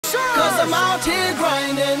I'm out here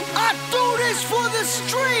grinding. I do this for the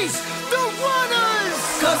streets, the runners.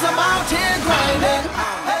 Cause I'm out here grinding.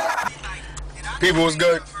 People, what's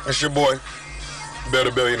good? It's your boy,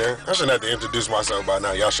 Billionaire. I shouldn't have to introduce myself by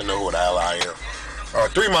now. Y'all should know who the hell I am.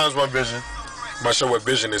 3 Minds, 1 Vision. I'm not sure what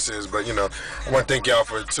vision this is, but, you know, I want to thank y'all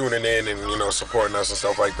for tuning in and, you know, supporting us and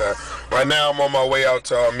stuff like that. Right now, I'm on my way out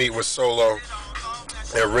to meet with Solo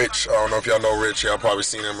and Rich. I don't know if y'all know Rich. Y'all probably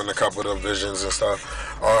seen him in a couple of the visions and stuff.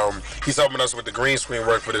 He's helping us with the green screen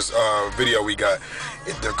work for this video we got.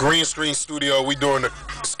 The green screen studio,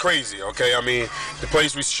 it's crazy, okay? I mean, the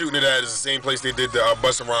place we shooting it at is the same place they did the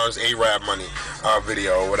Busta Rhymes A-Rap Money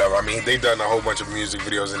video or whatever. I mean, they done a whole bunch of music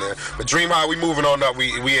videos in there. But Dream High, we moving on up,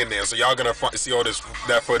 we in there. So y'all gonna see all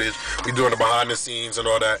that footage. We doing the behind the scenes and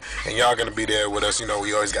all that. And y'all gonna be there with us. You know,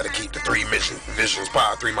 we always gotta keep the 3 visions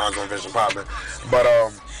pop, 3 Minds, 1 Vision popping. But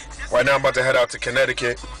right now I'm about to head out to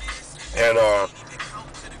Connecticut and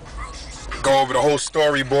go over the whole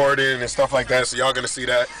storyboarding and stuff like that, so y'all gonna see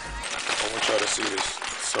that. I want y'all to see this.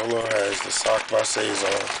 Solo has the sock Passes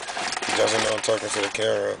on. He doesn't know I'm talking to the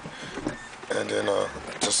camera. And then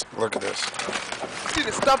just look at this. You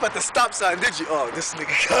didn't stop at the stop sign, did you? Oh, this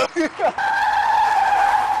nigga coming.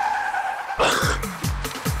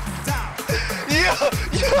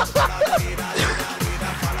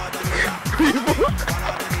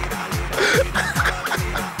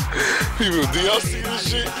 People, do y'all see this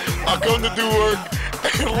shit? I come to do work,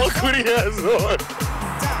 and look what he has on.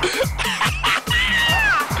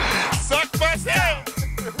 Suck myself!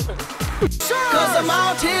 Cause I'm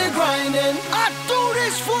out here grinding. I do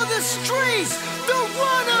this for the streets, the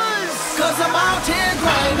runners. Cause I'm out here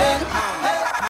grinding.